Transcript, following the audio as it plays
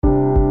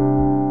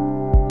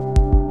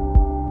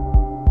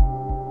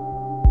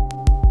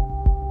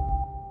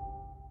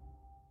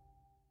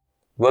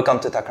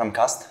Welcome to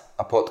Takramcast,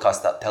 a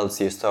podcast that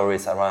tells you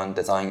stories around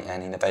design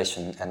and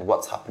innovation and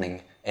what's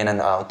happening in and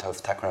out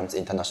of Takram's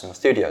international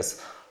studios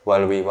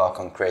while we work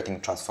on creating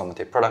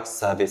transformative products,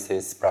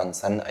 services,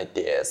 brands and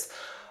ideas.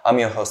 I'm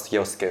your host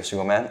Yosuke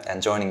Ushigome,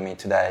 and joining me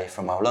today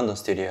from our London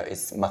studio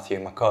is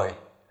Matthew McCoy.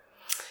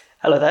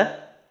 Hello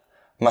there.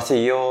 Matthew,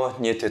 you're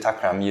new to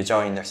Takram. You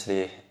joined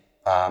actually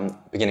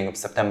beginning of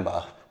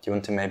September. Do you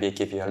want to maybe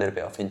give you a little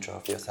bit of intro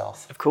of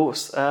yourself? Of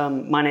course.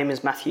 My name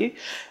is Matthew.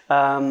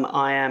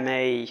 I am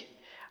I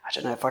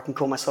don't know if I can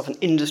call myself an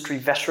industry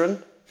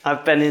veteran.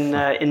 I've been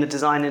in the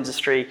design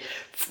industry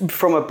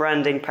from a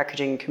branding,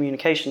 packaging,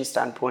 communication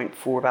standpoint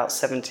for about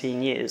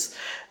 17 years.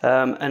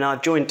 And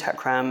I've joined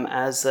Takram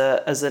as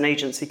an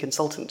agency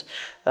consultant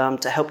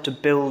to help to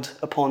build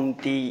upon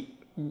the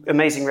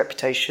amazing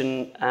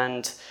reputation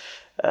and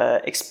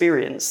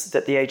experience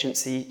that the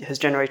agency has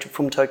generated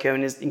from Tokyo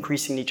and is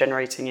increasingly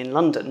generating in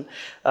London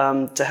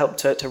to help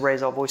to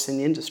raise our voice in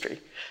the industry.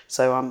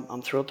 So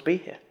I'm thrilled to be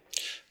here.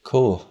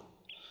 Cool.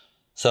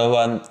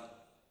 So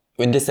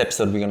in this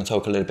episode, we're going to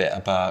talk a little bit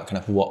about kind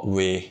of what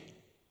we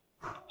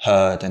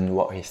heard and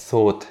what we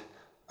thought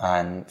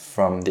and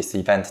from this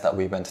event that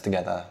we went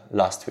together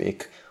last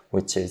week,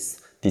 which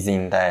is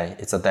Design Day.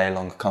 It's a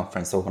day-long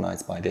conference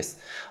organized by this.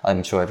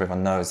 I'm sure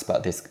everyone knows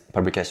about this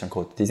publication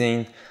called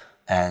Design.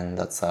 And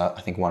that's, I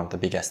think, one of the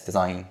biggest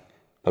design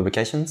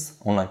publications,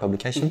 online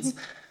publications.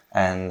 Mm-hmm.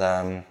 And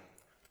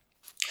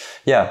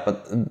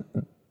but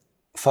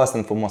first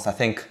and foremost, I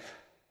think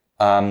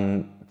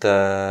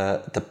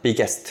the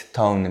biggest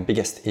tone and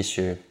biggest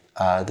issue,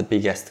 the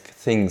biggest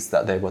things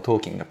that they were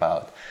talking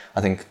about,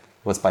 I think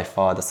was by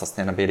far the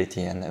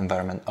sustainability and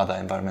other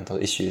environmental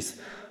issues.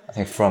 I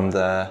think from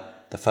the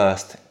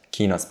first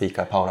keynote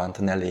speaker, Paolo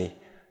Antonelli,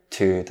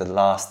 to the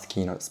last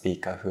keynote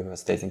speaker, who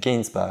was Daisy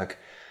Ginsberg,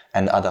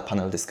 and other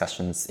panel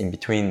discussions in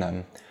between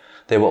them,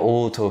 they were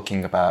all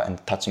talking about and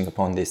touching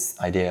upon this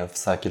idea of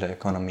circular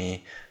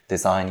economy,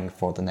 designing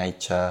for the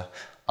nature,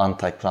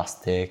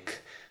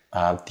 anti-plastic,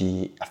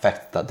 the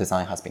effect that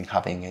design has been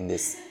having in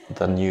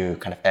the new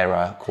kind of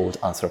era called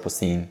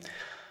Anthropocene.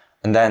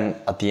 And then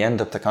at the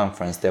end of the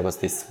conference, there was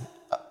this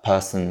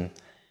person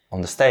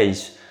on the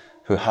stage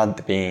who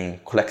had been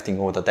collecting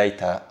all the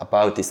data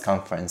about this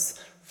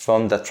conference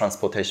from the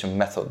transportation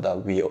method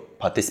that we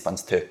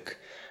participants took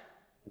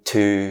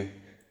to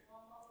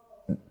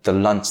the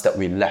lunch that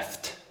we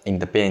left in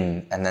the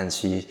bin, and then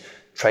she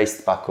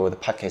traced back all the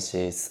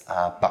packages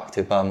back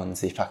to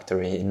Bermondsey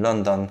factory in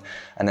London,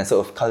 and then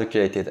sort of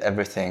calculated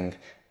everything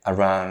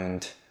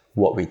around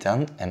what we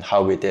done and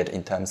how we did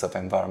in terms of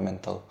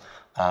environmental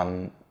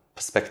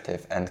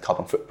perspective and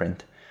carbon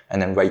footprint,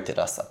 and then rated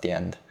us at the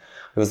end.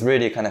 It was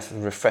really kind of a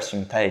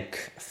refreshing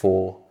take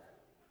for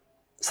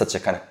such a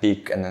kind of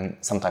big and then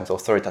sometimes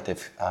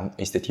authoritative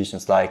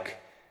institutions like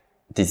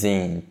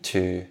Design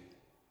to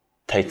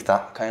take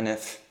that kind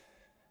of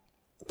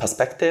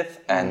perspective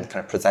and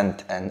kind of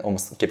present and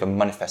almost give a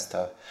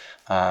manifesto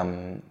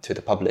to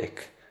the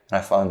public. And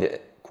I found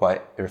it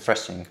quite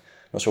refreshing.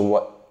 Not sure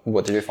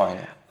what did you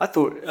find? I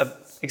thought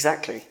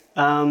exactly.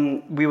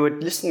 We were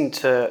listening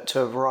to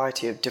a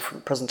variety of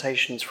different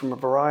presentations from a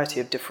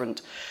variety of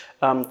different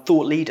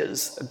thought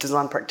leaders,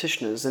 design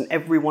practitioners, and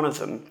every one of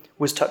them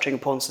was touching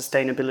upon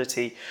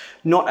sustainability,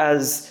 not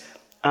as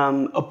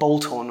a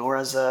bolt-on or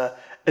as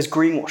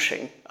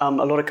greenwashing. A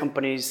lot of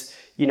companies,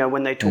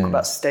 when they talk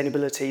about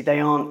sustainability,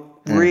 they aren't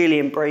really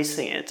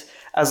embracing it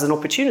as an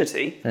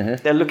opportunity.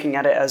 Mm-hmm. They're looking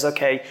at it as,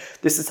 okay,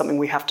 this is something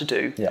we have to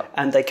do. Yeah.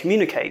 And they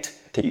communicate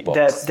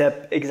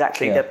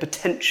their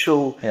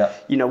potential,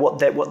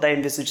 what they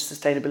envisage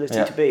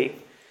sustainability to be.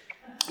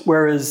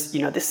 Whereas,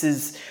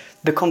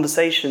 the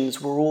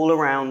conversations were all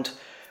around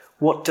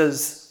what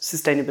does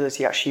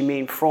sustainability actually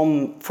mean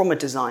from a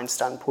design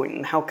standpoint,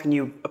 and how can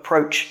you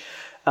approach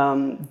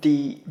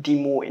the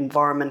more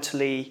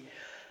environmentally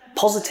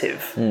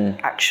positive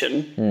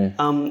action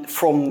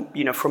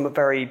from a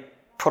very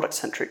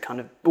product-centric kind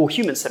of or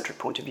human-centric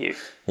point of view.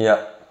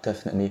 Yeah,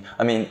 definitely.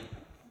 I mean,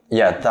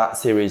 that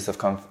series of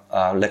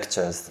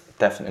lectures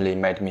definitely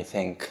made me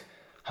think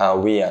how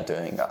we are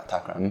doing at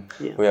Takram.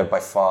 Yeah. We are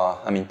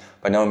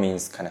by no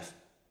means kind of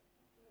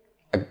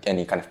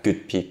any kind of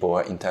good people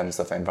in terms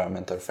of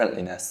environmental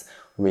friendliness.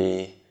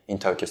 We in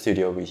Tokyo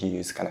Studio we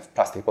use kind of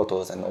plastic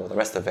bottles and all the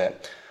rest of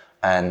it.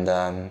 And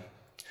I've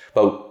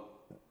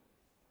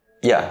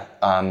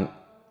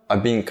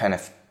been kind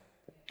of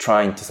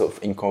trying to sort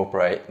of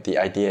incorporate the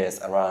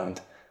ideas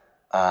around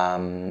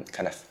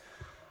kind of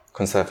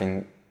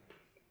conserving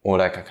or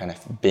like a kind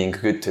of being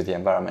good to the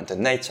environment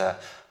and nature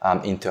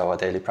into our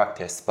daily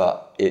practice.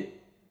 But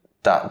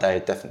that day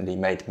definitely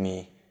made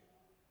me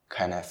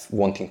kind of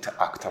wanting to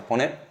act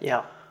upon it.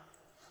 Yeah.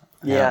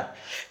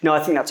 No, I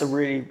think that's a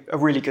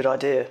really good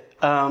idea.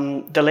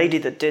 The lady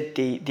that did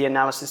the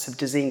analysis of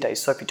Design Day,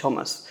 Sophie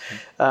Thomas,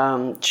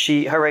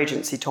 her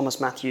agency, Thomas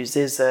Matthews,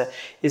 is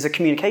a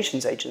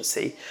communications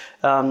agency,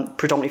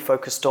 predominantly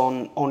focused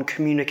on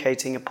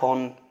communicating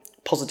upon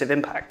positive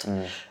impact,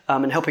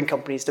 and helping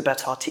companies to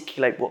better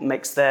articulate what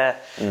makes their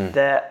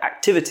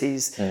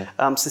activities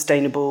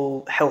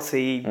sustainable,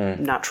 healthy,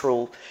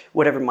 natural,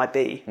 whatever it might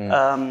be.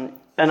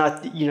 And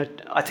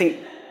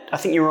I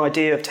think your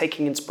idea of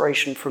taking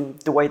inspiration from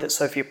the way that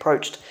Sophie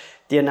approached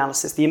the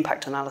analysis, the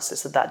impact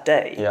analysis of that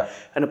day,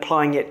 and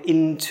applying it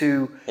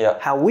into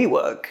how we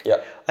work,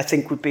 I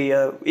think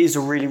is a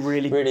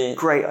really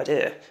great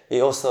idea.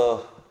 It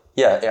also,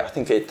 I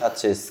think it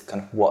touches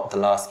kind of what the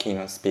last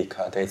keynote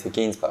speaker, Daisy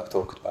Ginsburg,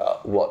 talked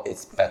about, what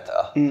is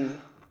better,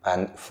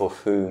 and for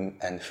whom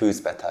and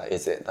who's better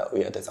is it that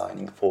we are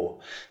designing for.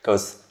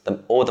 Because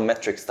all the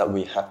metrics that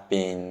we have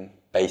been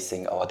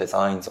basing our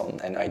designs on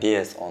and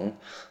ideas on,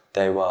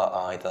 they were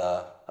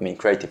either,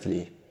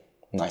 creatively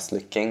nice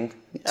looking,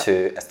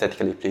 to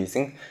aesthetically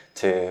pleasing,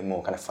 to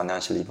more kind of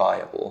financially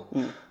viable.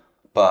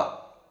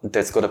 But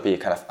there's got to be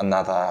kind of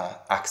another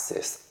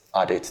axis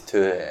added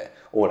to it,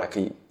 or like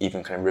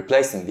even kind of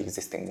replacing the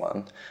existing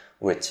one,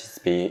 which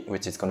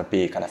is going to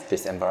be kind of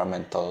this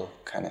environmental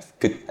kind of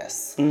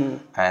goodness.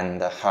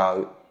 And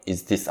how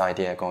is this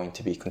idea going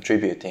to be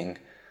contributing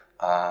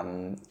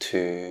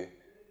to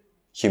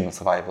human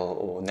survival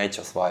or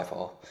nature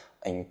survival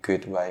in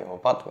good way or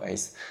bad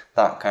ways?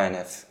 That kind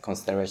of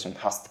consideration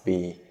has to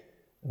be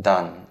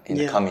done in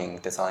the coming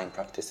design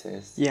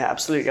practices. Yeah,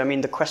 absolutely. I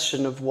mean, the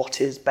question of what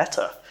is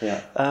better.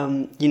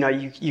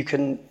 You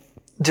can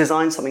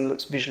design something that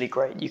looks visually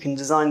great. You can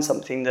design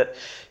something that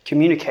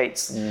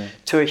communicates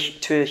to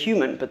a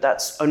human, but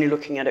that's only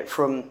looking at it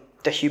from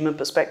the human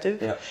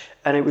perspective.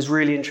 And it was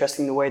really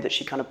interesting the way that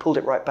she kind of pulled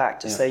it right back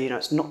to say,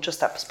 it's not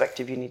just that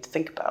perspective you need to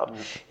think about.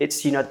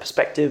 It's, the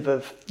perspective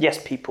of, yes,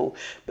 people,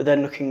 but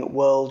then looking at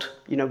world,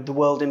 the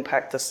world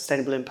impact, the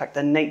sustainable impact,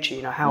 then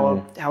nature,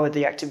 how are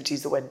the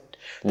activities that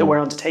we're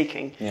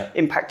undertaking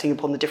impacting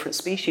upon the different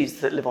species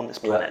that live on this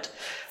planet.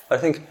 I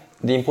think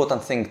the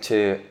important thing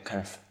to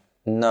kind of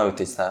note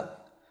is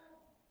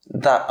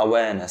that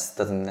awareness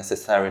doesn't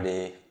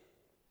necessarily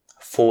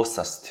force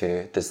us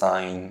to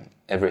design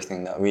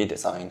everything that we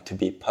design to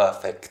be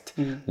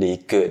perfectly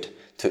good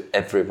to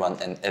everyone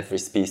and every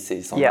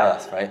species on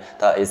Earth, right?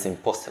 That is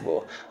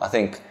impossible. I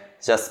think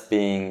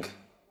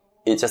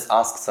it just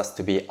asks us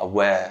to be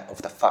aware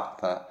of the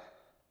fact that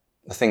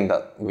the thing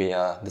that we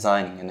are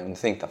designing, and then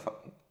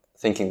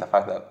thinking the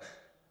fact that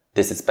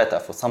this is better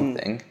for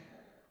something,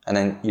 and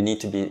then you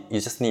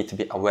just need to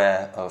be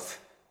aware of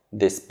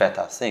this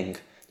better thing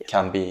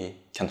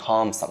can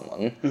harm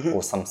someone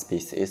or some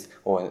species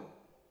or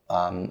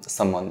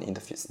someone in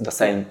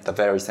the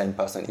very same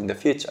person in the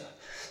future.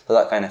 So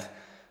that kind of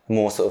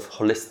more sort of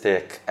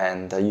holistic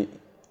and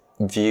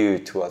view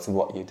towards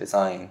what you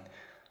design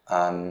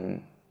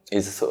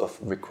is sort of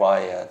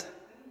required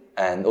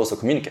and also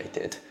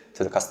communicated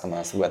to the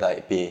customers, whether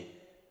it be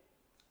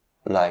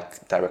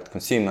like direct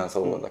consumers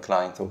or the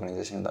client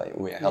organization that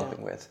we are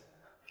helping with.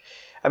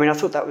 I mean, I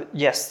thought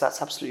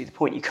that's absolutely the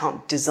point. You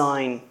can't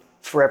design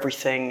for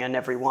everything and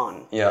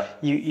everyone.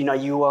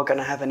 You are going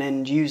to have an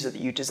end user that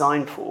you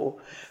design for,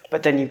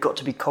 but then you've got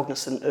to be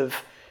cognizant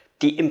of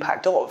the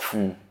impact of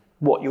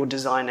what you're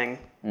designing,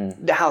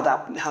 how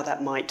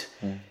that might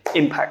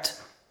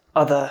impact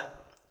other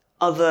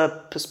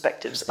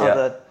perspectives.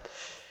 There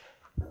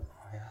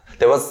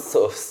was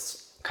sort of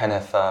kind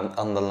of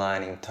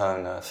underlining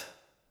tone of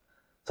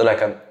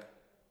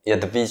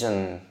the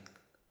vision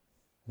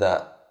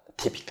that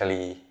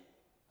typically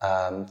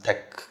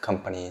tech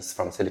companies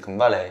from Silicon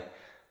Valley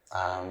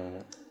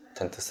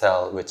tend to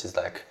sell, which is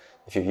like,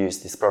 if you use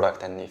this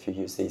product and if you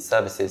use these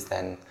services,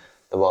 then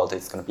the world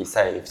is going to be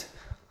saved.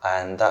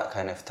 And that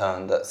kind of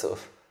tone, that sort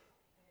of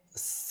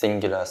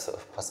singular sort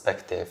of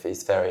perspective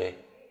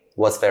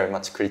was very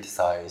much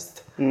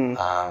criticized.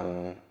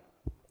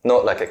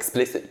 Not like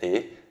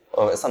explicitly,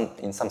 or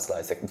in some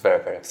slides like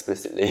very, very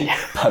explicitly,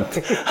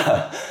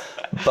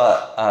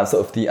 but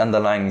sort of the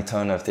underlying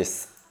tone of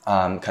this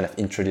kind of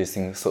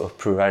introducing sort of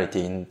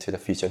plurality into the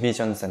future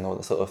visions and all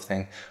that sort of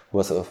thing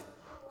was sort of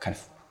kind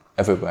of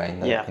everywhere in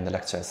the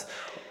lectures.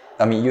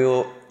 I mean,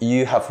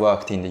 you have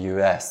worked in the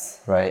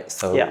US, right?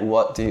 So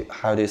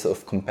how do you sort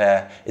of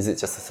compare? Is it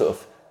just sort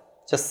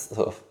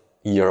of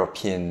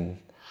European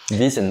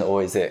vision,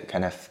 or is it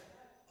kind of,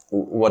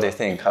 what do you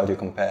think? How do you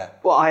compare?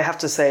 Well, I have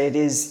to say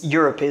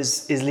Europe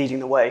is leading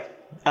the way.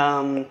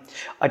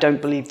 I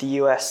don't believe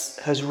the US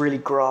has really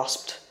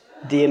grasped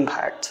the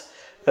impact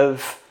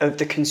of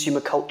the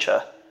consumer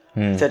culture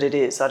that it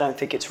is. I don't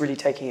think it's really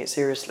taking it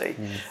seriously.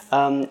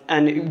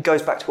 And it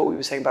goes back to what we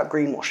were saying about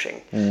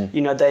greenwashing.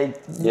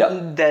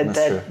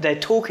 They're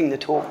talking the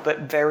talk, but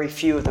very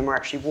few of them are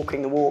actually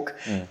walking the walk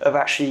of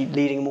actually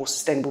leading a more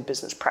sustainable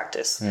business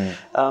practice.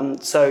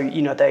 So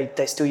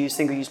they still use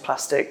single-use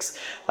plastics.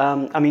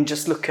 I mean,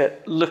 just look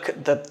at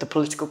the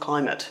political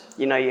climate.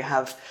 You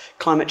have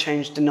climate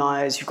change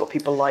deniers. You've got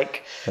people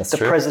like the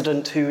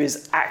president who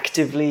is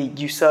actively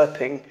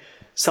usurping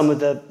some of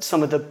the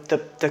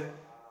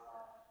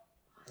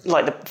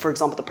for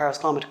example, the Paris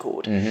Climate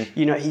Accord.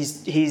 You know,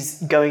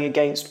 he's going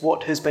against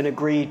what has been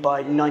agreed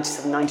by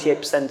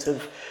 97-98%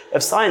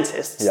 of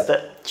scientists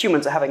that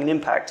humans are having an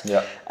impact.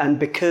 Yeah. And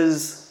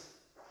because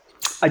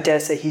I dare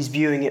say he's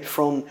viewing it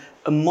from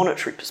a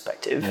monetary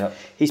perspective,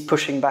 he's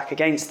pushing back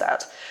against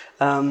that.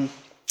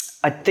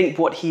 I think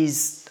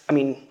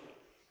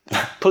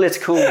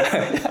political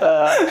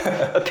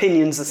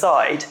opinions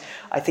aside,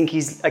 I think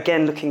he's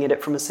again looking at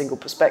it from a single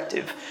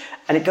perspective,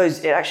 and it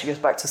actually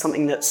goes back to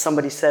something that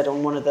somebody said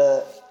on one of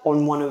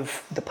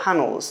the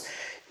panels.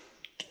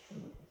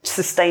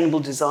 Sustainable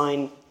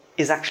design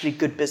is actually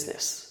good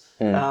business.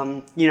 You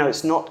know,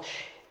 it's not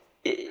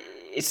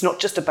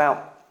just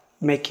about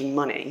making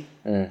money,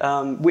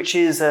 which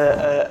is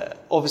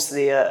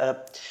obviously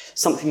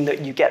something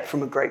that you get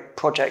from a great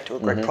project or a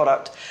great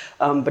product,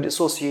 but it's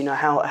also, you know,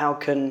 how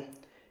can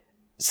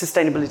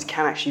sustainability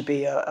can actually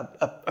be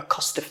a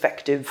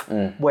cost-effective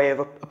way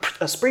of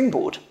a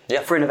springboard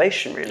for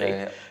innovation,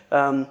 really.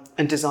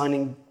 And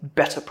designing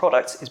better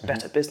products is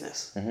better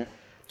business.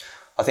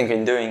 I think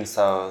in doing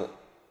so,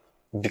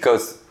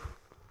 because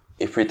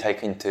if we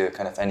take into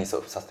kind of any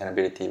sort of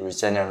sustainability,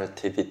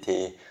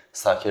 regenerativity,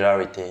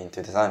 circularity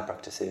into design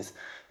practices,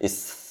 it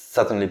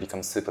suddenly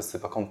becomes super,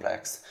 super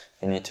complex.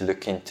 You need to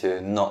look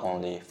into not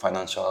only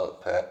financial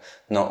output,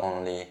 not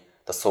only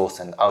the source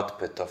and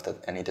output of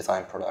any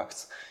design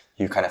products.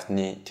 You kind of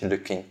need to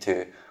look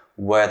into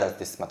where does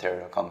this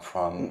material come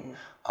from,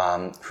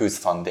 who's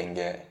funding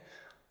it,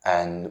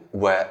 and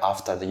where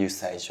after the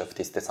usage of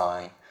this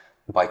design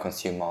by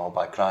consumer or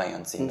by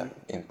clients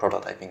in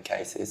prototyping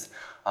cases,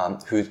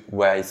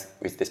 where is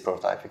this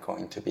prototype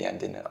going to be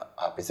ending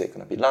up? Is it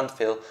going to be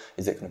landfill?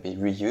 Is it going to be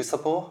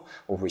reusable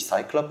or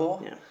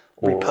recyclable? Yeah.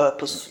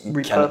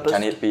 Repurposed.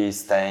 Can it be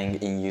staying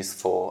in use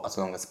for as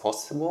long as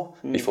possible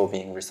before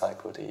being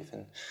recycled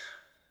even?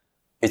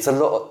 It's a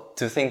lot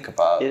to think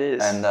about. It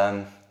is.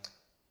 And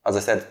as I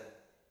said,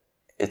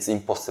 it's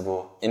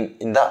impossible.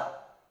 In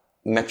that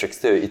metrics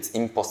too, it's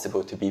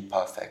impossible to be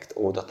perfect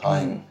all the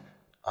time.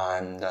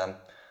 And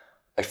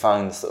I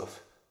found sort of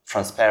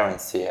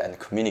transparency and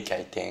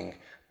communicating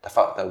the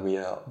fact that we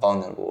are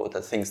vulnerable,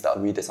 the things that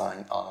we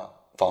design are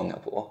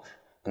vulnerable,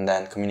 and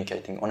then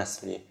communicating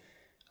honestly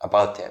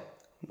about it,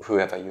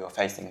 whoever you are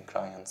facing,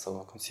 clients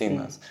or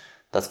consumers.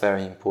 That's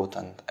very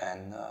important.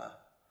 And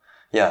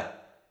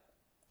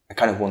I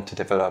kind of want to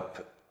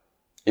develop,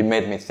 it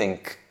made me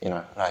think, you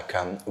know, like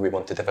we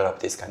want to develop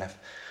this kind of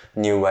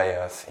new way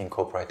of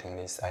incorporating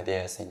these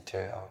ideas into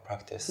our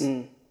practice.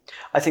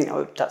 I think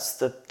that's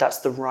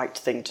the right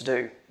thing to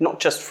do, not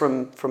just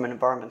from an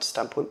environmental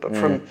standpoint, but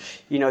from,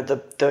 you know,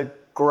 the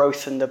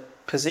growth and the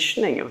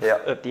positioning of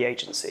the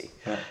agency.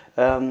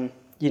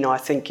 You know, I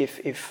think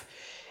if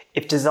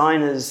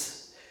designers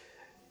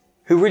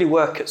who really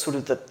work at sort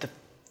of the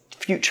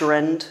future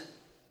end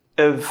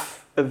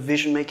of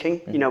vision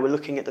making, you know, we're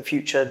looking at the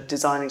future,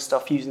 designing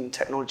stuff using the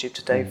technology of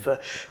today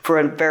for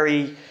a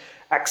very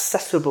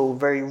accessible,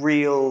 very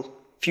real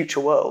future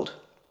world.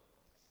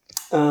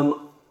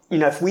 You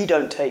know, if we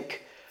don't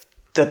take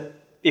the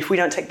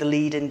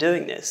lead in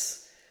doing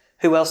this,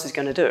 who else is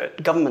going to do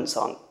it? Governments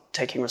aren't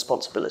taking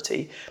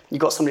responsibility. You've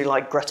got somebody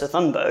like Greta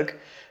Thunberg.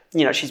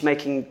 You know, she's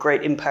making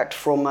great impact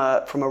from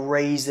a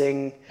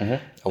raising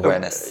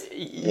awareness.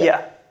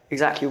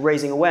 Exactly,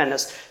 raising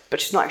awareness.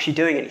 But she's not actually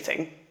doing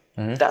anything.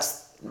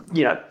 That's,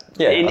 you know,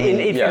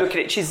 if you look at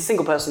it, she's a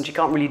single person. She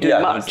can't really do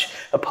much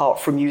apart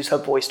from use her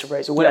voice to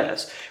raise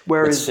awareness.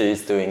 Whereas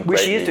which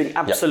she is doing.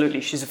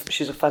 Absolutely.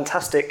 She's a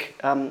fantastic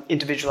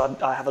individual.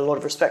 I have a lot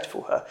of respect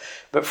for her.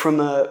 But from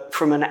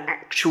an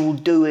actual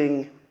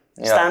doing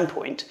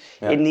standpoint,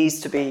 it needs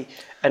to be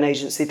an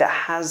agency that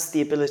has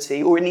the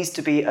ability, or it needs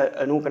to be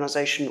an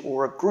organisation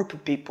or a group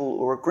of people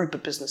or a group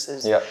of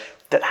businesses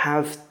that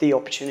have the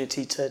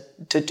opportunity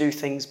to do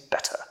things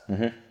better.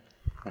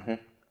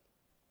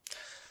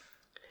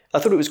 I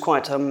thought it was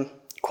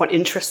quite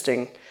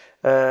interesting.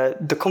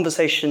 The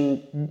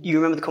conversation, you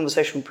remember the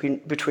conversation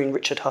between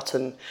Richard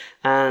Hutton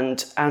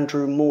and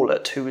Andrew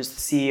Morlett, who was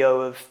the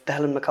CEO of the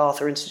Helen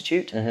MacArthur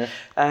Institute,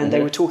 and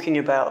they were talking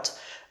about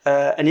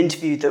an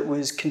interview that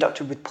was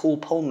conducted with Paul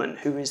Polman,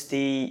 who is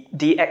the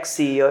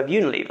ex-CEO of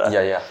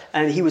Unilever,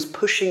 and he was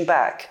pushing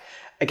back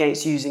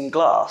against using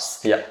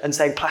glass and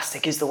saying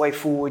plastic is the way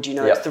forward. You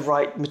know, it's the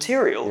right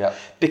material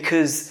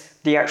because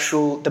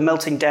the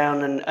melting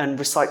down and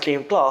recycling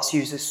of glass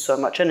uses so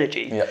much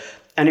energy.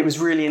 And it was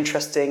really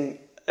interesting,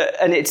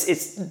 and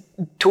it's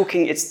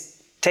taking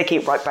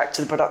it right back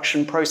to the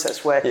production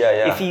process where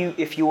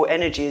if your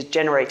energy is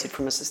generated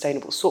from a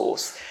sustainable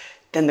source,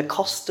 then the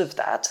cost of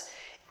that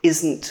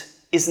isn't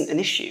an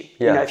issue.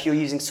 You know, if you're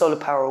using solar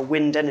power or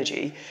wind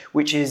energy,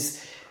 which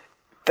is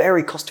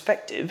very cost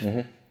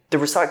effective, the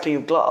recycling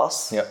of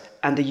glass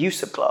and the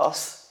use of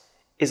glass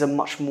is a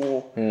much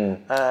more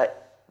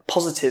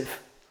positive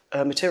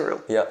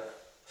material.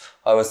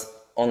 I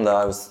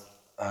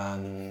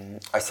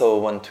saw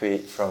one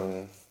tweet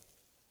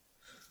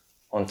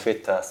on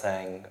Twitter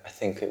saying, I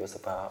think it was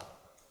a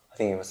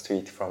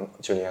tweet from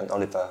Julian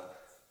Oliver,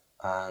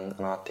 and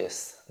an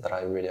artist that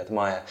I really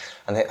admire.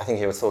 And I think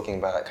he was talking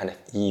about kind of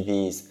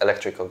EVs,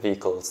 electrical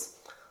vehicles,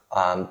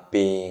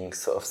 being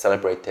sort of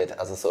celebrated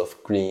as a sort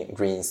of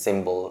green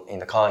symbol in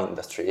the car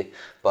industry,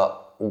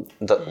 but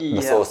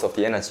the source of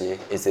the energy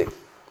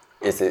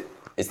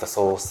is the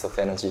source of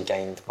energy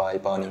gained by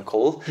burning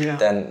coal,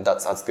 then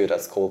that's as good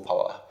as coal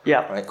power,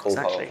 right? Coal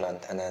power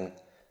plant, and then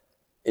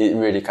it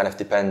really kind of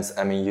depends.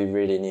 I mean, you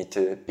really need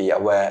to be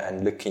aware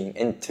and looking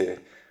into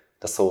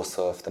the source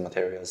of the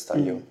materials that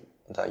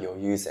you're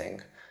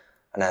using,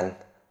 and then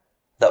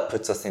that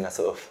puts us in a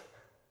sort of,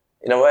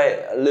 in a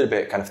way, a little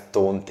bit kind of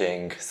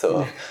daunting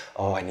sort of,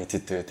 oh, I need to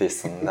do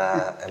this and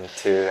that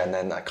and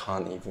then I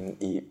can't even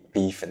eat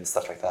beef and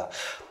stuff like that.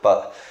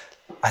 But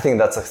I think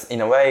that's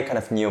in a way kind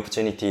of new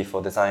opportunity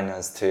for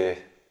designers to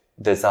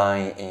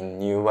design in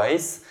new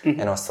ways,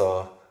 and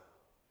also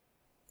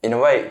in a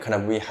way kind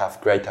of we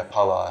have greater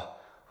power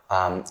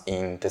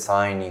in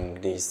designing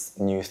these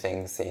new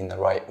things in the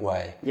right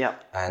way. Yeah.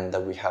 And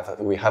we have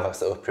a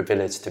sort of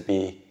privilege to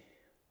be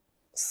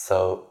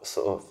so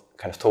sort of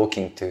kind of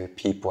talking to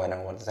people and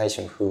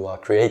organizations who are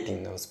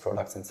creating those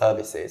products and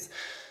services.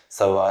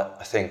 So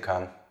I think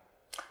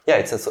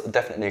it's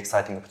definitely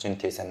exciting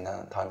opportunities and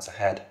times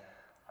ahead.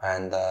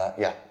 And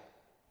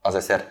as I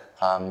said,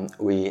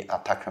 we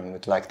at Takram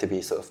would like to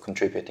be sort of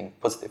contributing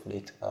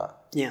positively to that.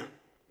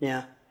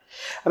 Yeah.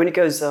 I mean, it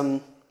goes.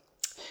 What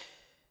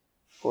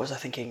was I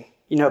thinking?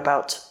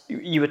 About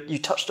you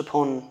touched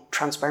upon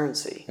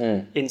transparency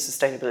in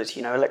sustainability.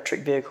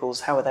 Electric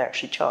vehicles. How are they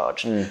actually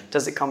charged?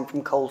 Does it come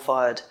from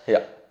coal-fired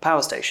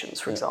power stations,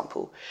 for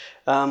example?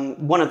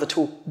 One of the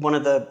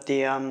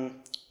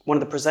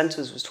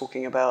presenters was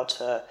talking about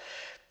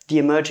the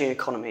emerging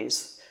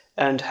economies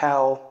and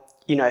how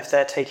if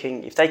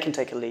they can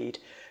take a lead,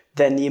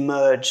 then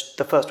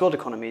the first world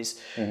economies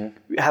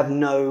have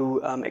no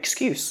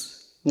excuse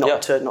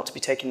not to be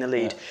taking the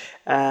lead.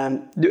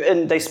 And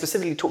they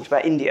specifically talked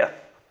about India.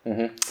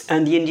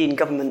 And the Indian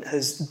government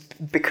has,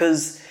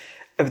 because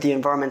of the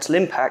environmental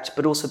impact,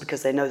 but also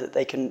because they know that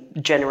they can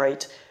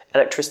generate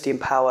electricity and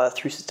power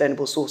through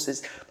sustainable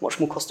sources much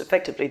more cost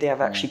effectively, they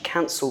have actually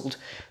cancelled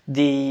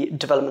the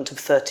development of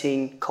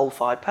 13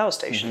 coal-fired power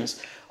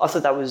stations. I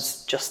thought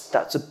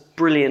that's a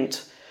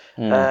brilliant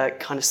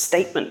kind of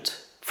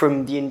statement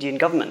from the Indian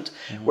government,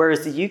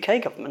 whereas the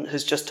UK government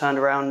has just turned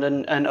around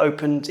and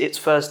opened its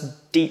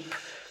first deep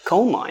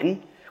coal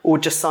mine, or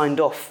just signed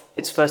off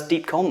its first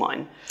deep coal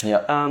mine,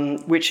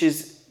 which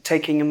is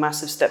taking a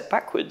massive step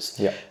backwards.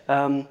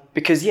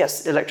 Because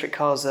yes, electric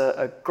cars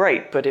are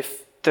great, but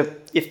if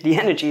the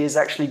energy is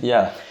actually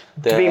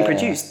being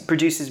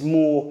produces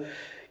more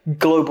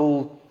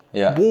global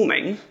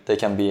warming, they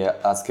can be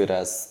as good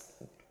as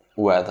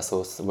where the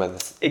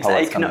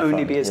exactly, it can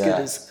only be as good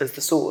as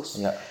the source.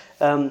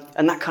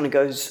 And that kind of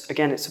goes,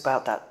 again, it's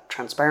about that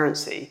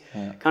transparency.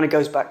 Kind of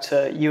goes back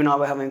to, you and I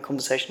were having a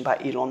conversation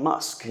about Elon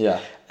Musk.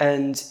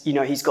 And,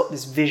 he's got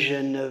this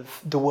vision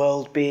of the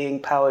world being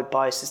powered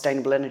by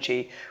sustainable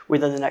energy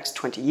within the next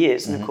 20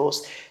 years. And of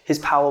course, his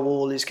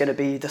Powerwall is going to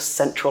be the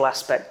central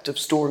aspect of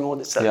storing all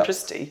this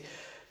electricity.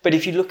 But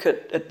if you look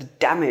at the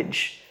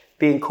damage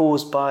being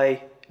caused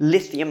by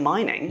lithium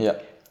mining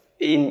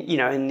in the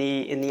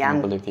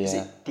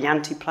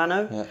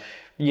Altiplano,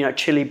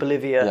 Chile,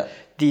 Bolivia,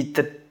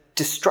 the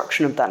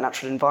destruction of that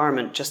natural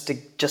environment just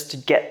to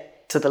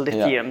get to the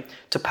lithium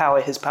to power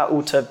his power,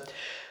 or to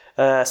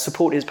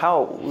support his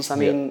power walls. I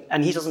mean,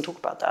 and he doesn't talk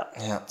about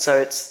that.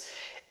 So it's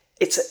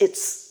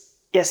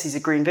yes, he's a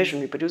green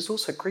visionary, but it was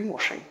also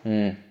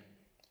greenwashing.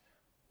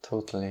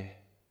 Totally.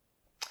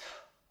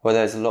 Well,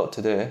 there's a lot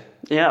to do.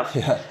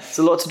 It's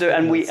a lot to do,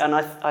 and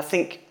I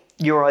think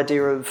your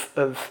idea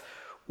of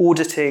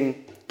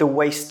auditing the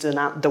waste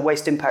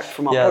impact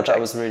from our project. That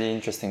was really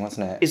interesting,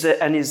 wasn't it?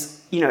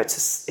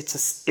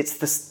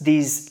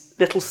 These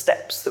little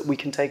steps that we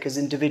can take as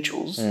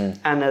individuals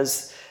and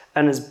as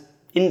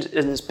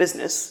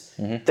business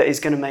that is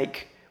going to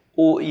make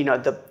all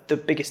the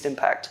biggest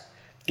impact.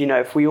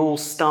 If we all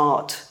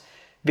start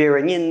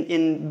veering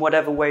in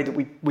whatever way that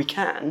we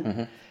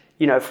can,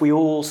 if we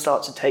all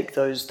start to take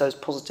those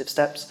positive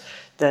steps,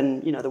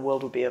 then the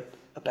world will be a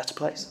better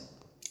place.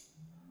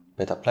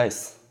 Better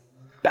place.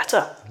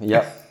 Better.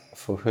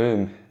 For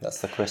whom? That's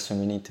the question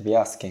we need to be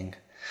asking.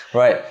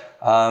 Right.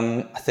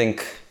 I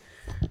think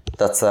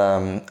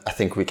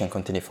we can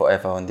continue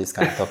forever on these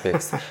kind of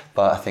topics,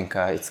 but I think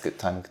it's a good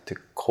time to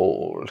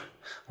call.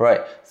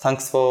 Right.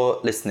 Thanks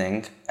for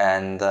listening.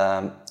 And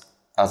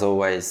as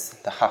always,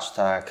 the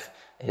hashtag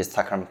is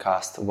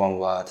Takramcast, one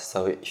word.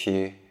 So if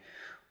you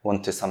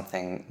want to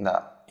something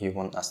that you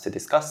want us to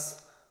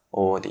discuss,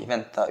 or the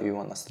event that you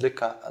want us to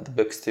look at the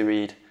books to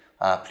read,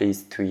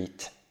 please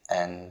tweet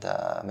and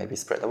maybe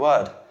spread the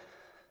word.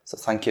 So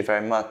thank you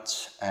very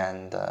much,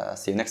 and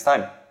see you next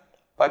time.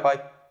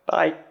 Bye-bye.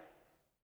 Bye.